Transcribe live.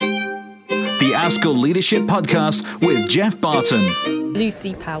Askell Leadership Podcast with Jeff Barton.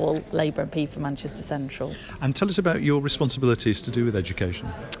 Lucy Powell, Labour MP for Manchester Central. And tell us about your responsibilities to do with education.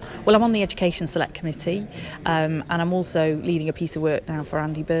 Well, I'm on the Education Select Committee, and I'm also leading a piece of work now for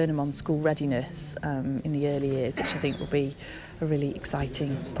Andy Burnham on school readiness in the early years, which I think will be a really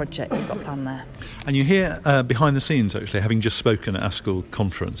exciting project we've got planned there. And you're here behind the scenes, actually, having just spoken at Askell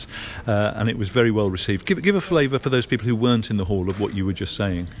Conference, and it was very well received. Give a flavour for those people who weren't in the hall of what you were just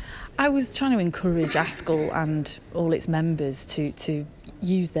saying. I was trying to encourage Askell and all its members to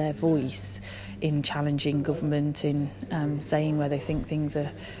use their voice in challenging government, in saying where they think things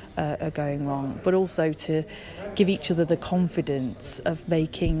are going wrong, but also to give each other the confidence of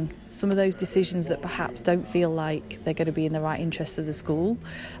making some of those decisions that perhaps don't feel like they're going to be in the right interest of the school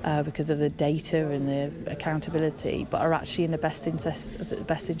because of the data and the accountability, but are actually in the best interest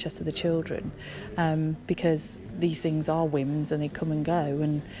of the children, because these things are whims and they come and go,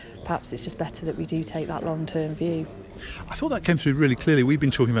 and perhaps it's just better that we do take that long-term view. I thought that came through really clearly. We've been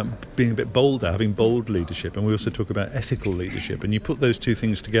talking about being a bit bolder, having bold leadership, and we also talk about ethical leadership. And you put those two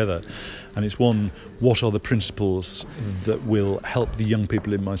things together, and it's one, what are the principles that will help the young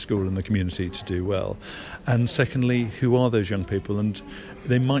people in my school and the community to do well? And secondly, who are those young people? And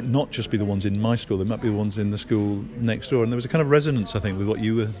they might not just be the ones in my school, they might be the ones in the school next door. And there was a kind of resonance, I think, with what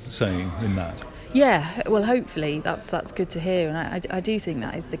you were saying in that. Yeah, well, hopefully that's good to hear, and I do think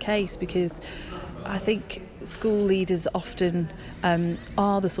that is the case, because I think school leaders often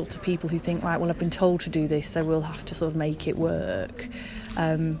are the sort of people who think, right, well, I've been told to do this, so we'll have to sort of make it work,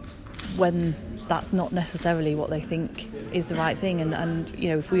 when that's not necessarily what they think is the right thing. And you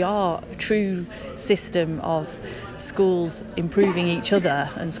know, if we are a true system of schools improving each other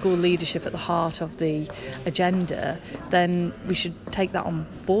and school leadership at the heart of the agenda, then we should take that on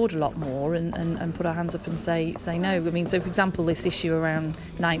board a lot more and put our hands up and say no. I mean, so for example, this issue around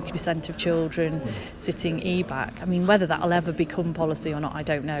 90% of children sitting EBAC, I mean, whether that'll ever become policy or not, I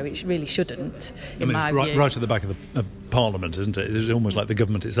don't know. It really shouldn't, in my view. Right at the back of Parliament, isn't it? It's almost like the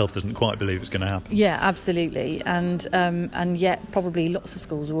government itself doesn't quite believe it's going to happen. Yeah, absolutely. And yet probably lots of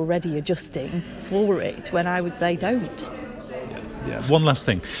schools are already adjusting for it, when I would say don't. Yeah. One last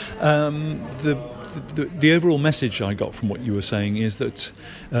thing. The overall message I got from what you were saying is that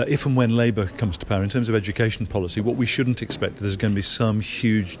if and when Labour comes to power, in terms of education policy, what we shouldn't expect, there's going to be some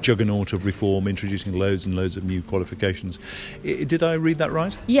huge juggernaut of reform introducing loads and loads of new qualifications. Did I read that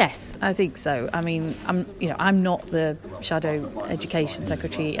right? Yes, I think so. I mean, I'm not the Shadow Education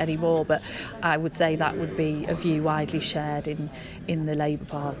Secretary anymore, but I would say that would be a view widely shared in the Labour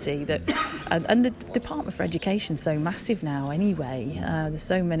Party. That and the Department for Education is so massive now anyway. There's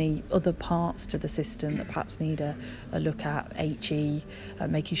so many other parts to the system that perhaps need a look at. HE,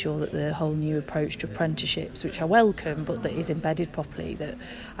 making sure that the whole new approach to apprenticeships, which I welcome, but that is embedded properly, that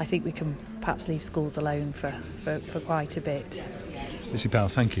I think we can perhaps leave schools alone for quite a bit. Lucy Powell,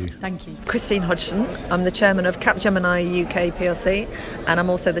 thank you. Thank you. Christine Hodgson. I'm the chairman of Capgemini UK plc, and I'm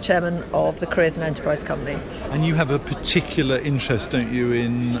also the chairman of the Careers and Enterprise Company. And you have a particular interest, don't you,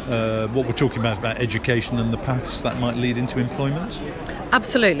 in what we're talking about education and the paths that might lead into employment?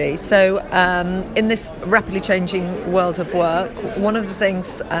 Absolutely. So in this rapidly changing world of work, one of the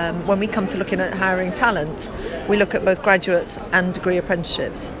things when we come to looking at hiring talent, we look at both graduates and degree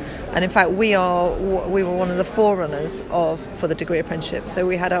apprenticeships. And in fact, we were one of the forerunners for the degree apprenticeship. So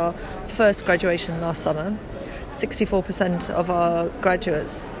we had our first graduation last summer. 64% of our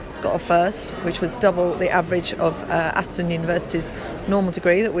graduates got a first, which was double the average of Aston University's normal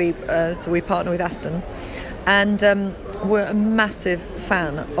degree that so we partner with Aston. And we're a massive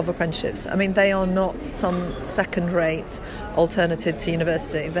fan of apprenticeships. I mean, they are not some second-rate alternative to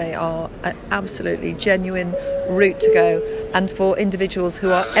university. They are an absolutely genuine route to go, and for individuals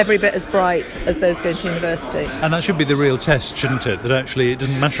who are every bit as bright as those going to university. And that should be the real test, shouldn't it? That actually it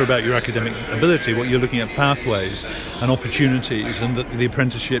doesn't matter about your academic ability. What you're looking at pathways and opportunities, and that the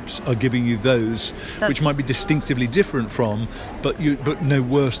apprenticeships are giving you those which might be distinctively different from, but no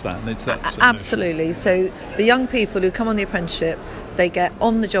worse than. It's that. Absolutely. So the young people who come on the apprenticeship, they get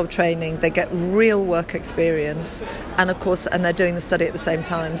on-the-job training, they get real work experience, and of course, and they're doing the study at the same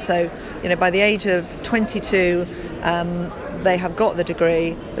time. So, by the age of 22, they have got the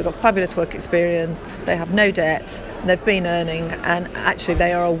degree, they've got fabulous work experience, they have no debt, they've been earning, and actually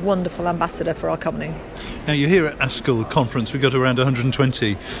they are a wonderful ambassador for our company. Now, you're here at Askell Conference. We've got around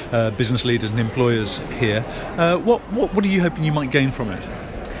 120 business leaders and employers here. What are you hoping you might gain from it?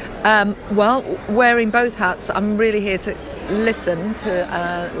 Well, wearing both hats, I'm really here to listen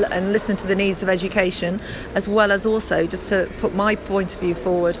to the needs of education, as well as also just to put my point of view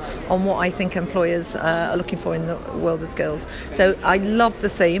forward on what I think employers are looking for in the world of skills. So I love the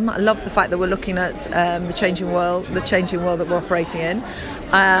theme. I love the fact that we're looking at the changing world that we're operating in.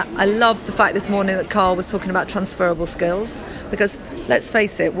 I love the fact this morning that Carl was talking about transferable skills, because let's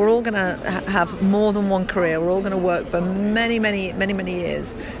face it, we're all going to have more than one career. We're all going to work for many, many, many, many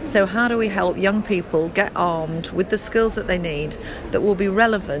years. So how do we help young people get armed with the skills that they need that will be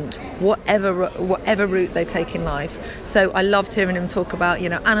relevant whatever route they take in life? So I loved hearing him talk about,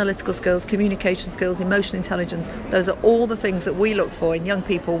 analytical skills, communication skills, emotional intelligence. Those are all the things that we look for in young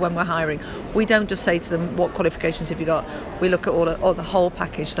people when we're hiring. We don't just say to them, what qualifications have you got? We look at all the whole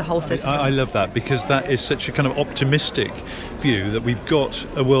package, the whole system. I love that, because that is such a kind of optimistic view that we've got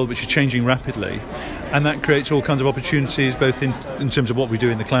a world which is changing rapidly, and that creates all kinds of opportunities, both in terms of what we do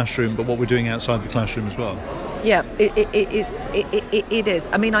in the classroom, but what we're doing outside the classroom as well. Yeah, it is.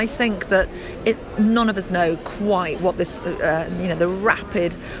 I mean, I think that none of us know quite what this, the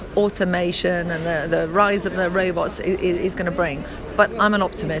rapid automation and the rise of the robots is going to bring. But I'm an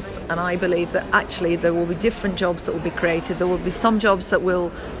optimist, and I believe that actually there will be different jobs that will be created. There will be some jobs that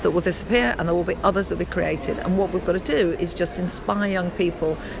will disappear, and there will be others that will be created. And what we've got to do is just inspire young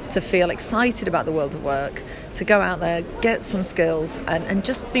people to feel excited about the world of work, to go out there, get some skills, and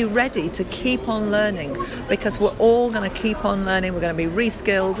just be ready to keep on learning, because we're all going to keep on learning. We're going to be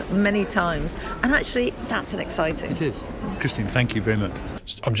reskilled many times, and actually that's exciting. It is. Christine, thank you very much.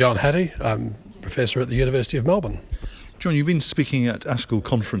 I'm John Hattie. I'm Professor at the University of Melbourne. John, you've been speaking at ASCL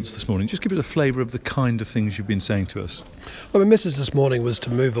conference this morning. Just give us a flavour of the kind of things you've been saying to us. Well, my message this morning was to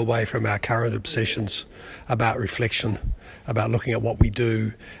move away from our current obsessions about reflection, about looking at what we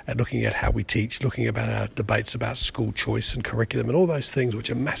do, and looking at how we teach, looking about our debates about school choice and curriculum and all those things which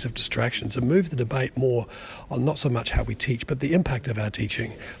are massive distractions, and move the debate more on not so much how we teach, but the impact of our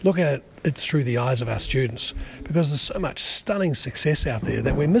teaching. Look at it through the eyes of our students, because there's so much stunning success out there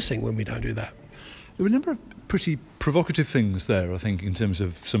that we're missing when we don't do that. There were a number of pretty provocative things there, I think, in terms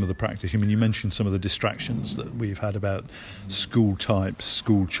of some of the practice. I mean, you mentioned some of the distractions that we've had about school types,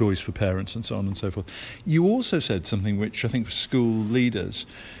 school choice for parents and so on and so forth. You also said something which I think for school leaders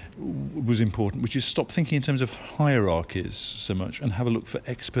was important, which is stop thinking in terms of hierarchies so much and have a look for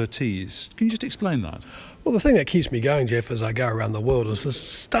expertise. Can you just explain that? Well, the thing that keeps me going, Jeff, as I go around the world is this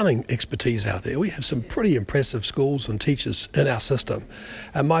stunning expertise out there. We have some pretty impressive schools and teachers in our system,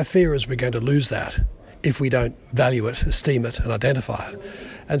 and my fear is we're going to lose that if we don't value it, esteem it and identify it.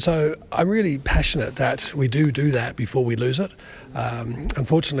 And so I'm really passionate that we do that before we lose it.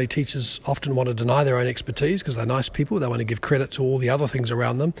 Unfortunately, teachers often want to deny their own expertise because they're nice people. They want to give credit to all the other things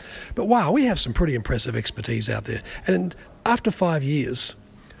around them. But wow, we have some pretty impressive expertise out there. And after 5 years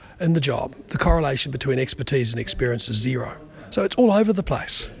in the job, the correlation between expertise and experience is zero. So it's all over the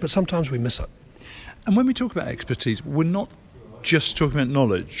place, but sometimes we miss it. And when we talk about expertise, we're not just talking about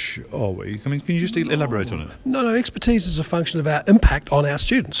knowledge, are we? I mean, can you just elaborate on it? No, expertise is a function of our impact on our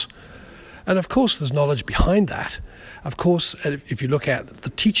students. And of course there's knowledge behind that. Of course, if you look at the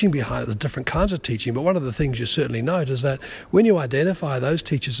teaching behind it, the different kinds of teaching, but one of the things you certainly note is that when you identify those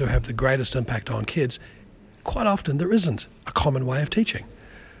teachers who have the greatest impact on kids, quite often there isn't a common way of teaching.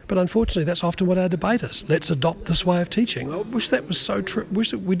 But unfortunately, that's often what our debate is. Let's adopt this way of teaching. I wish that was so true. I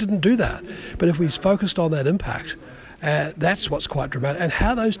wish that we didn't do that. But if we focused on that impact, that's what's quite dramatic. And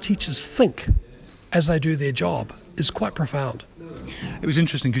how those teachers think as they do their job is quite profound. It was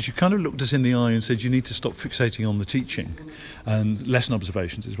interesting because you kind of looked us in the eye and said you need to stop fixating on the teaching. And lesson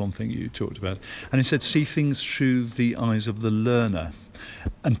observations is one thing you talked about. And he said see things through the eyes of the learner.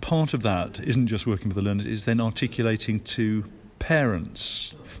 And part of that isn't just working with the learners, it's then articulating to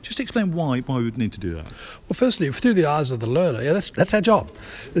parents. Just explain why we would need to do that. Well, firstly, through the eyes of the learner, that's our job,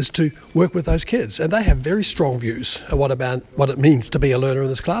 is to work with those kids. And they have very strong views of what it means to be a learner in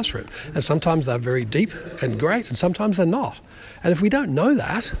this classroom. And sometimes they're very deep and great, and sometimes they're not. And if we don't know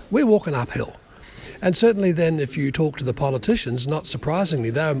that, we're walking uphill. And certainly then if you talk to the politicians, not surprisingly,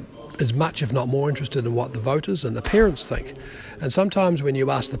 they're as much, if not more, interested in what the voters and the parents think. And sometimes when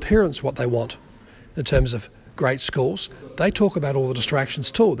you ask the parents what they want in terms of great schools, they talk about all the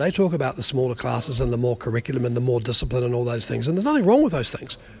distractions too. They talk about the smaller classes and the more curriculum and the more discipline and all those things. And there's nothing wrong with those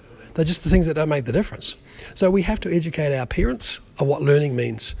things. They're just the things that don't make the difference. So we have to educate our parents of what learning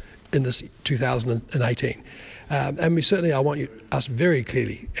means in this 2018. And we certainly, I want us very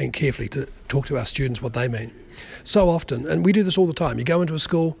clearly and carefully to talk to our students what they mean. So often, and we do this all the time, you go into a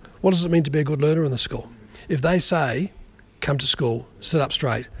school, what does it mean to be a good learner in the school? If they say, come to school, sit up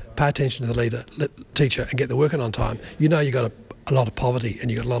straight, pay attention to the teacher and get the work in on time, you know you've got a lot of poverty and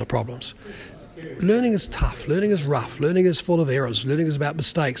you've got a lot of problems. learning is tough, learning is rough, learning is full of errors, learning is about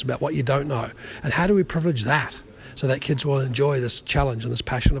mistakes, about what you don't know. And how do we privilege that so that kids will enjoy this challenge and this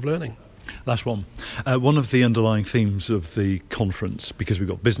passion of learning? Last one. One of the underlying themes of the conference, because we've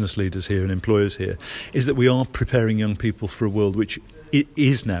got business leaders here and employers here, is that we are preparing young people for a world which it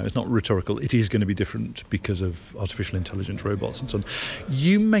is now, it's not rhetorical, it is going to be different because of artificial intelligence, robots and so on.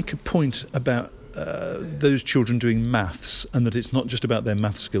 You make a point about those children doing maths, and that it's not just about their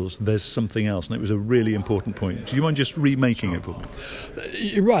math skills, there's something else, and it was a really important point. Do you mind just remaking it for me?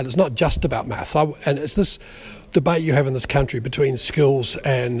 You're right, it's not just about maths, and it's this debate you have in this country between skills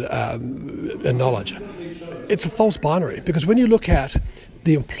and knowledge. It's a false binary, because when you look at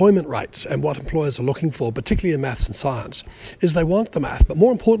the employment rates and what employers are looking for, particularly in maths and science, is they want the math, but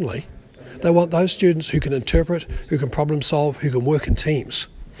more importantly, they want those students who can interpret, who can problem solve, who can work in teams.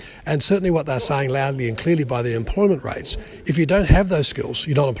 And certainly what they're saying loudly and clearly by the employment rates, if you don't have those skills,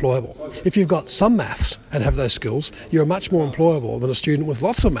 you're not employable. If you've got some maths and have those skills, you're much more employable than a student with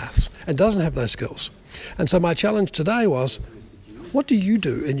lots of maths and doesn't have those skills. And so my challenge today was, what do you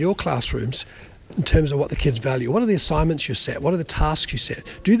do in your classrooms in terms of what the kids value? What are the assignments you set? What are the tasks you set?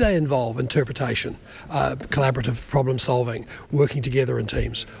 Do they involve interpretation, collaborative problem solving, working together in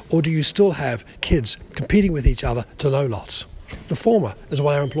teams? Or do you still have kids competing with each other to know lots? The former is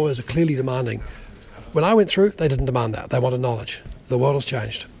what our employers are clearly demanding. When I went through, they didn't demand that. They wanted knowledge. The world has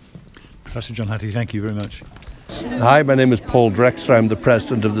changed. Professor John Hattie, thank you very much. Hi, my name is Paul Drexler. I'm the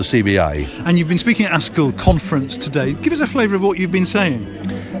president of the CBI. And you've been speaking at ASCL conference today. Give us a flavour of what you've been saying.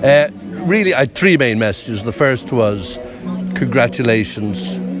 Really, I had three main messages. The first was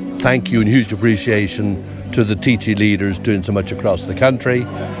congratulations, thank you and huge appreciation to the teaching leaders doing so much across the country.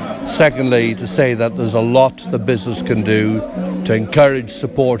 Secondly, to say that there's a lot the business can do to encourage,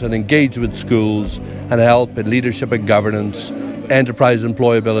 support and engage with schools and help in leadership and governance, enterprise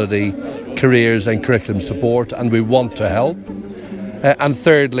employability, careers and curriculum support, and we want to help. And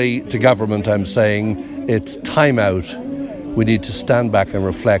thirdly, to government, I'm saying it's time out. We need to stand back and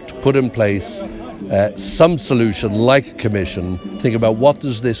reflect, put in place some solution like a commission, think about what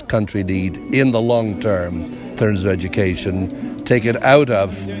does this country need in the long term in terms of education, take it out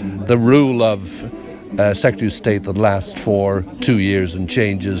of the rule of Secretary of State that lasts for 2 years and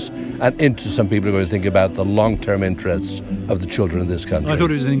changes, and into some people who are going to think about the long-term interests of the children of this country. I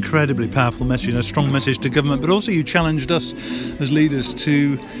thought it was an incredibly powerful message, and a strong message to government, but also you challenged us as leaders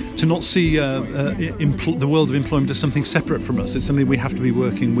to not see the world of employment as something separate from us. It's something we have to be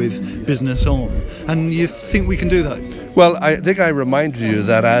working with business on. And you think we can do that? Well, I think I reminded you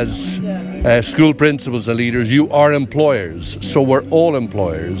that as school principals and leaders, you are employers, so we're all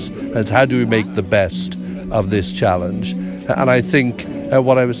employers. It's how do we make the best of this challenge? And I think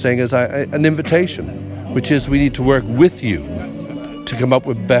what I was saying is an invitation, which is we need to work with you to come up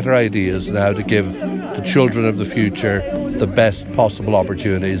with better ideas on how to give the children of the future the best possible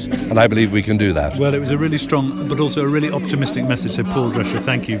opportunities, and I believe we can do that. Well, it was a really strong but also a really optimistic message, so Paul Drescher,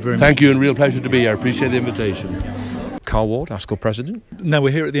 thank you very much. Thank you, and real pleasure to be here. I appreciate the invitation. Carl Ward, ASCL President. Now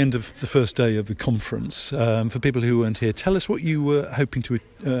we're here at the end of the first day of the conference. For people who weren't here, tell us what you were hoping to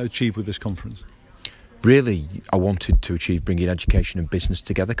achieve with this conference. Really, I wanted to achieve bringing education and business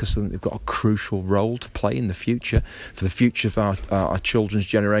together, because I think they've got a crucial role to play in the future, for the future of our children's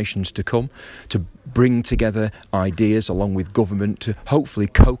generations to come, to bring together ideas along with government to hopefully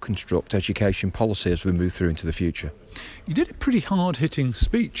co-construct education policy as we move through into the future. You did a pretty hard-hitting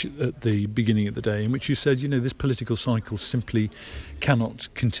speech at the beginning of the day in which you said, this political cycle simply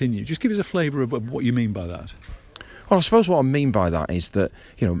cannot continue. Just give us a flavour of what you mean by that. Well, I suppose what I mean by that is that,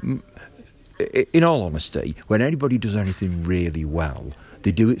 in all honesty, when anybody does anything really well,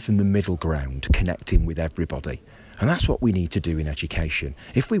 they do it from the middle ground, connecting with everybody. And that's what we need to do in education.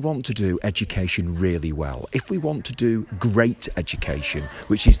 If we want to do education really well, if we want to do great education,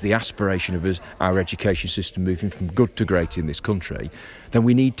 which is the aspiration of our education system moving from good to great in this country, then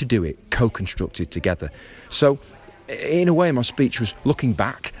we need to do it co-constructed together. So, in a way, my speech was looking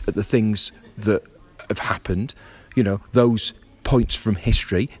back at the things that have happened, those points from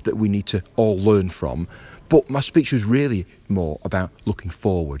history that we need to all learn from. But my speech was really more about looking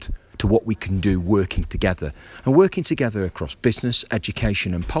forward to what we can do working together, and working together across business,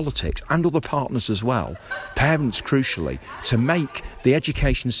 education and politics, and other partners as well, parents crucially, to make the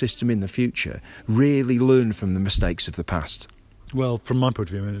education system in the future really learn from the mistakes of the past. Well, from my point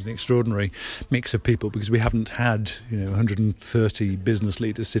of view, it's an extraordinary mix of people, because we haven't had 130 business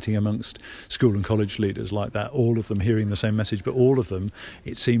leaders sitting amongst school and college leaders like that, all of them hearing the same message, but all of them,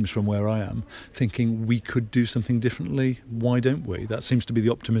 it seems from where I am, thinking we could do something differently. Why don't we? That seems to be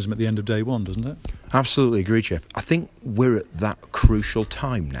the optimism at the end of day one, doesn't it? Absolutely agree, Jeff. I think we're at that crucial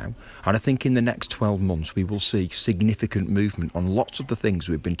time now, and I think in the next 12 months we will see significant movement on lots of the things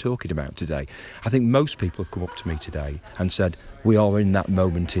we've been talking about today. I think most people have come up to me today and said, we are in that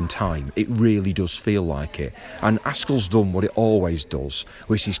moment in time. It really does feel like it. And Askell's done what it always does,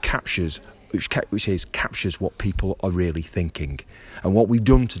 which is captures what people are really thinking. And what we've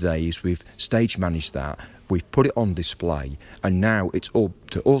done today is we've stage managed that, we've put it on display, and now it's up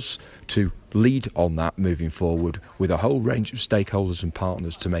to us to lead on that moving forward with a whole range of stakeholders and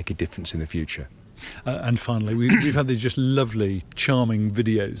partners to make a difference in the future. And finally, we've had these just lovely, charming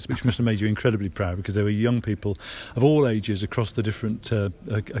videos, which must have made you incredibly proud, because there were young people of all ages across the different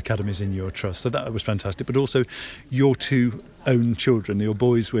academies in your trust. So that was fantastic. But also your two own children, your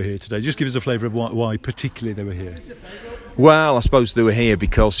boys, were here today. Just give us a flavour of why particularly they were here. Well, I suppose they were here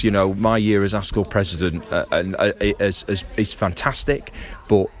because, my year as Askell president is fantastic,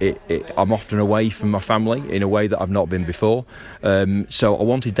 but I'm often away from my family in a way that I've not been before. So I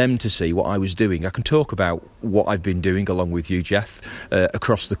wanted them to see what I was doing. I can talk about what I've been doing along with you, Jeff,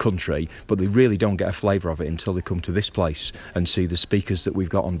 across the country, but they really don't get a flavour of it until they come to this place and see the speakers that we've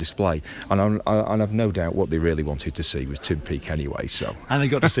got on display. And I've no doubt what they really wanted to see was Tim Peake anyway. So. And they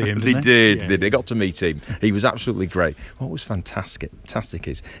got to see him, They didn't did. Yeah. They got to meet him. He was absolutely great. What was fantastic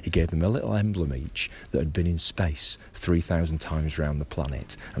is he gave them a little emblem each that had been in space 3,000 times around the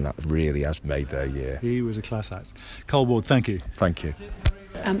planet, and that really has made their year. He was a class act. Carl Ward, thank you. Thank you.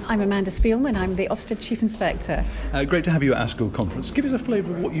 I'm Amanda Spielman, I'm the Ofsted Chief Inspector. Great to have you at Askell Conference. Give us a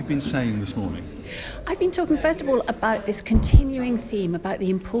flavour of what you've been saying this morning. I've been talking first of all about this continuing theme about the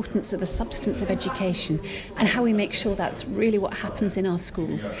importance of the substance of education and how we make sure that's really what happens in our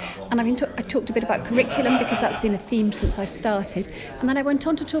schools. And I talked a bit about curriculum because that's been a theme since I've started. And then I went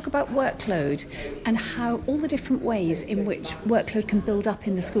on to talk about workload and how all the different ways in which workload can build up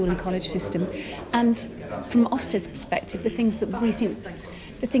in the school and college system. And from Ofsted's perspective, the things that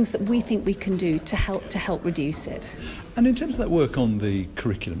we think we can do to help reduce it. And in terms of that work on the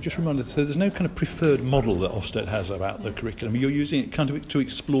curriculum, just remind us, so there's no kind of preferred model that Ofsted has about the curriculum. You're using it kind of to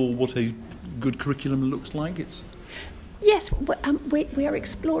explore what a good curriculum looks like? Yes, we are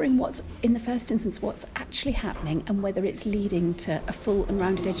exploring what's, in the first instance, what's actually happening and whether it's leading to a full and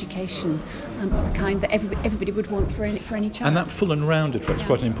rounded education of the kind that everybody would want for any child. And that full and rounded, perhaps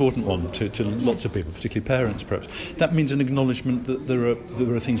quite an important one to lots of people, particularly parents, perhaps. That means an acknowledgement that there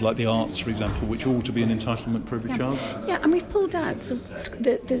are things like the arts, for example, which ought to be an entitlement for every child. Yeah, and we've pulled out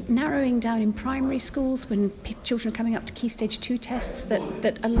the narrowing down in primary schools when children are coming up to Key Stage 2 tests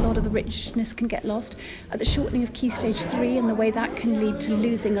that a lot of the richness can get lost. The shortening of Key Stage 3 and the way that can lead to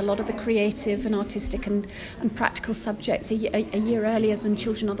losing a lot of the creative and artistic and practical subjects a year earlier than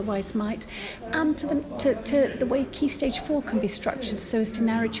children otherwise might, and to the way Key Stage 4 can be structured so as to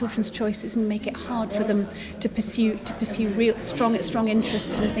narrow children's choices and make it hard for them to pursue real strong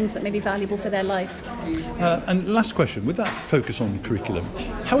interests and things that may be valuable for their life. And last question, with that focus on curriculum,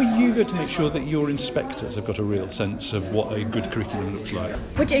 how are you going to make sure that your inspectors have got a real sense of what a good curriculum looks like?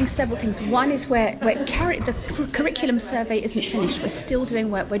 We're doing several things. One is where the curriculum survey isn't finished. We're still doing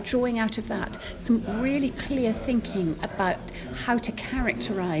work. We're drawing out of that some really clear thinking about how to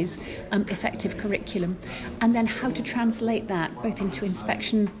characterise effective curriculum, and then how to translate that both into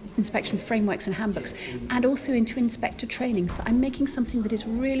inspection frameworks and handbooks, and also into inspector training. So I'm making something that is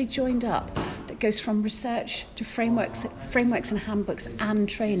really joined up, that goes from research to frameworks and handbooks and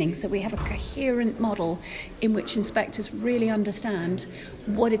training. So we have a coherent model in which inspectors really understand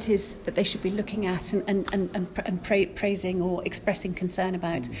what it is that they should be looking at and praising or expressing concern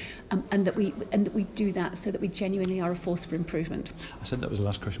about, and that we do that so that we genuinely are a force for improvement. I said that was the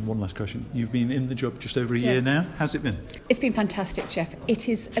last question. One last question. You've been in the job just over a year now. How's it been? It's been fantastic, Jeff. It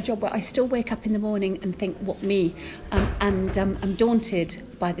is a job where I still wake up in the morning and think, what me? And I'm daunted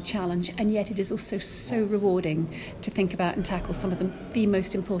by the challenge, and yet it is also so rewarding to think about and tackle some of the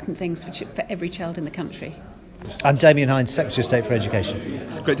most important things for every child in the country. I'm Damien Hines, Secretary of State for Education.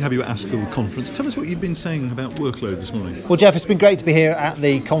 It's great to have you at Askell Conference. Tell us what you've been saying about workload this morning. Well, Jeff, it's been great to be here at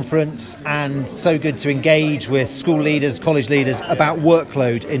the conference, and so good to engage with school leaders, college leaders about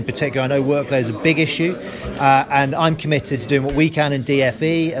workload in particular. I know workload is a big issue, and I'm committed to doing what we can in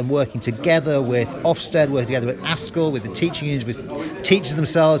DFE and working together with Ofsted, working together with Askell, with the teaching unions, with teachers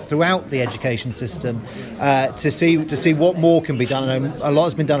themselves throughout the education system, to see what more can be done. I know a lot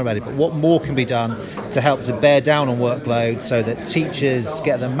has been done already, but what more can be done to help to bear bear down on workload so that teachers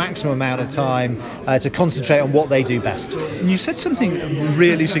get the maximum amount of time to concentrate on what they do best. And you said something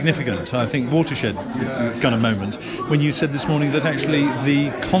really significant, I think watershed kind of moment, when you said this morning that actually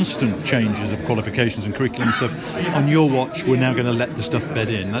the constant changes of qualifications and curriculum stuff on your watch, we're now going to let the stuff bed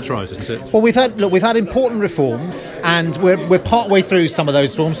in. That's right, isn't it? Well, we've had important reforms, and we're partway through some of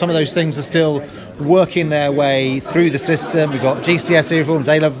those reforms. Some of those things are still working their way through the system. We've got GCSE reforms,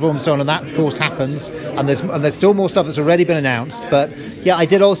 A-level reforms, so on, and that of course happens. And there's still more stuff that's already been announced. But yeah, I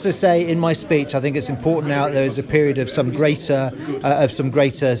did also say in my speech, I think it's important now that there is a period of some greater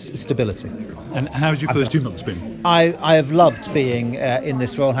stability. And how's your first 2 months been? I have loved being in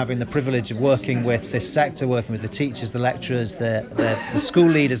this role, having the privilege of working with this sector, working with the teachers, the lecturers, the school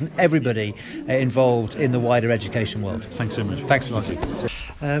leaders, and everybody involved in the wider education world. Thanks so much. Thanks a lot.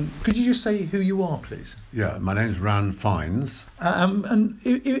 Could you just say who you are, please? Yeah, my name's Ran Fines.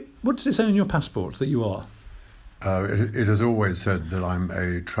 What does it say on your passport that you are? It has always said that I'm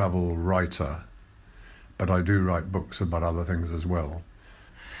a travel writer, but I do write books about other things as well.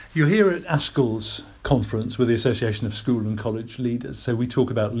 You're here at ASCL's conference with the Association of School and College Leaders, so we talk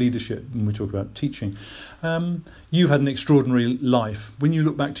about leadership and we talk about teaching. You've had an extraordinary life. When you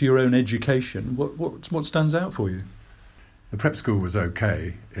look back to your own education, what stands out for you? The prep school was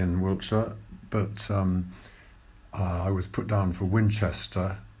okay in Wiltshire, but I was put down for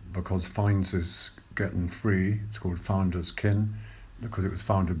Winchester because Fines is getting free. It's called Founders Kin because it was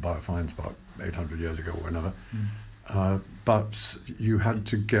founded by Fines about 800 years ago or whenever. But you had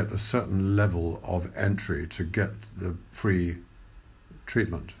to get a certain level of entry to get the free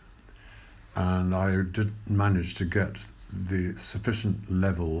treatment. And I didn't manage to get the sufficient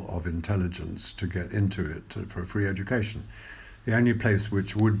level of intelligence to get into it for a free education. The only place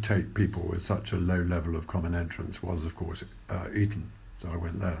which would take people with such a low level of common entrance was, of course, Eton. So I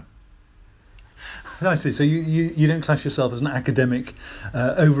went there. I see. So you don't class yourself as an academic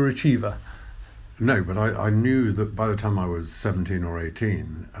overachiever? No, but I knew that by the time I was 17 or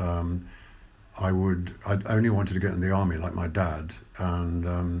 18, I'd only wanted to get in the army like my dad.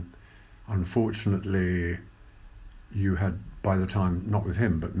 And unfortunately, you had, by the time, not with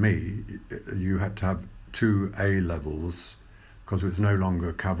him, but me, you had to have 2 A-levels because it was no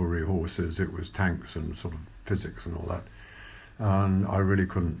longer cavalry horses, it was tanks and sort of physics and all that. And I really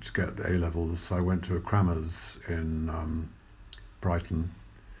couldn't get A-levels. So I went to a crammers in Brighton,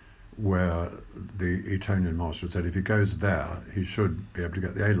 where the Etonian master said if he goes there, he should be able to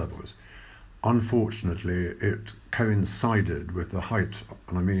get the A-levels. Unfortunately, it coincided with the height,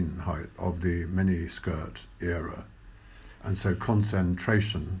 and I mean height, of the miniskirt era. And so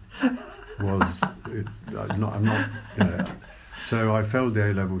concentration was, so I failed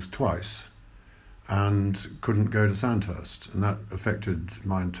the A-levels twice and couldn't go to Sandhurst, and that affected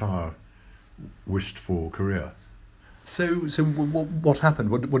my entire wished-for career. So what happened?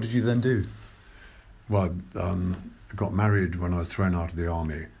 What did you then do? Well, I got married when I was thrown out of the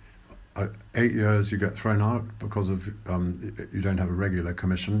army. 8 years you get thrown out because of you don't have a regular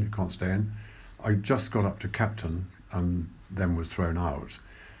commission, you can't stay in. I just got up to captain and then was thrown out.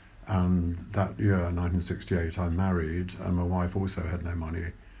 And that year, 1968, I married, and my wife also had no money.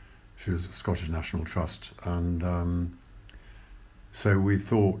 She was a Scottish National Trust. And so we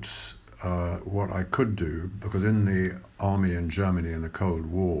thought what I could do, because in the army in Germany in the Cold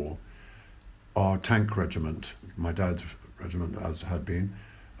War, our tank regiment, my dad's regiment as had been,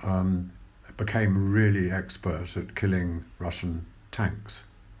 became really expert at killing Russian tanks,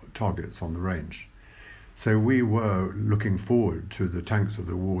 targets on the range. So we were looking forward to the tanks of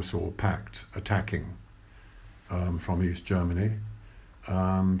the Warsaw Pact attacking from East Germany,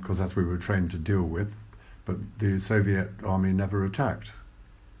 because that's what we were trained to deal with, but the Soviet army never attacked.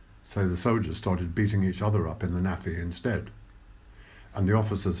 So the soldiers started beating each other up in the NAFI instead. And the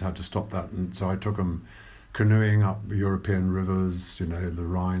officers had to stop that, and so I took them canoeing up European rivers, the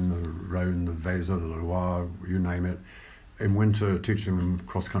Rhine, the Rhone, the Weser, the Loire, you name it, in winter teaching them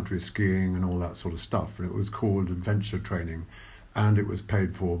cross-country skiing and all that sort of stuff. And it was called adventure training, and it was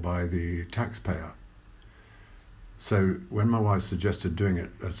paid for by the taxpayer. So when my wife suggested doing it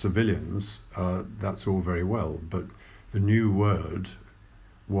as civilians, that's all very well, but the new word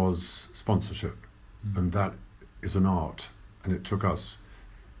was sponsorship, and that is an art, and it took us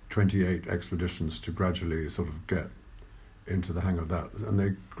 28 expeditions to gradually sort of get into the hang of that, and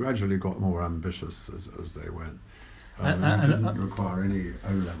they gradually got more ambitious as they went. And didn't require any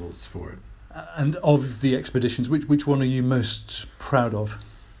O-levels for it. And of the expeditions, which one are you most proud of?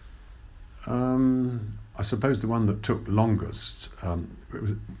 I suppose the one that took longest, it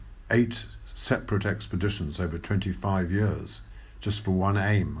was 8 separate expeditions over 25 years just for one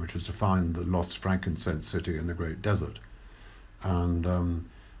aim, which was to find the lost frankincense city in the Great Desert. And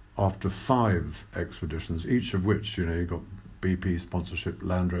after 5 expeditions, each of which, you got BP sponsorship,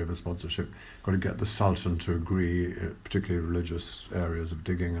 Land Rover sponsorship, got to get the Sultan to agree, particularly religious areas of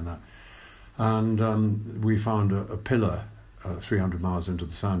digging and that. And we found a pillar 300 miles into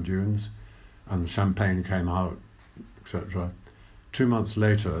the sand dunes, and champagne came out, etc. 2 months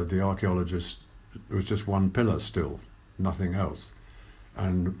later, the archaeologists, there was just one pillar still, nothing else.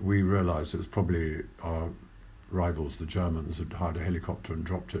 And we realised it was probably our rivals, the Germans, had hired a helicopter and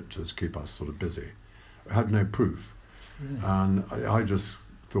dropped it to keep us sort of busy. It had no proof. Really? And I just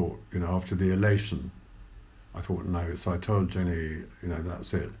thought, after the elation, I thought no. So I told Jenny,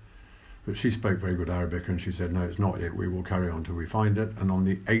 that's it. But she spoke very good Arabic, and she said, no, it's not it. We will carry on till we find it. And on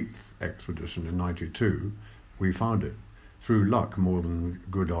the 8th expedition in 92, we found it, through luck more than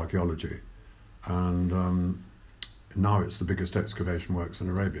good archaeology. And now it's the biggest excavation works in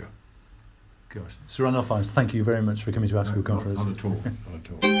Arabia. Gosh. Sir Ranulph Fiennes, thank you very much for coming to our school conference. Not at all. Not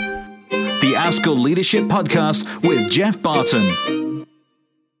at all. The Our School Leadership Podcast with Jeff Barton.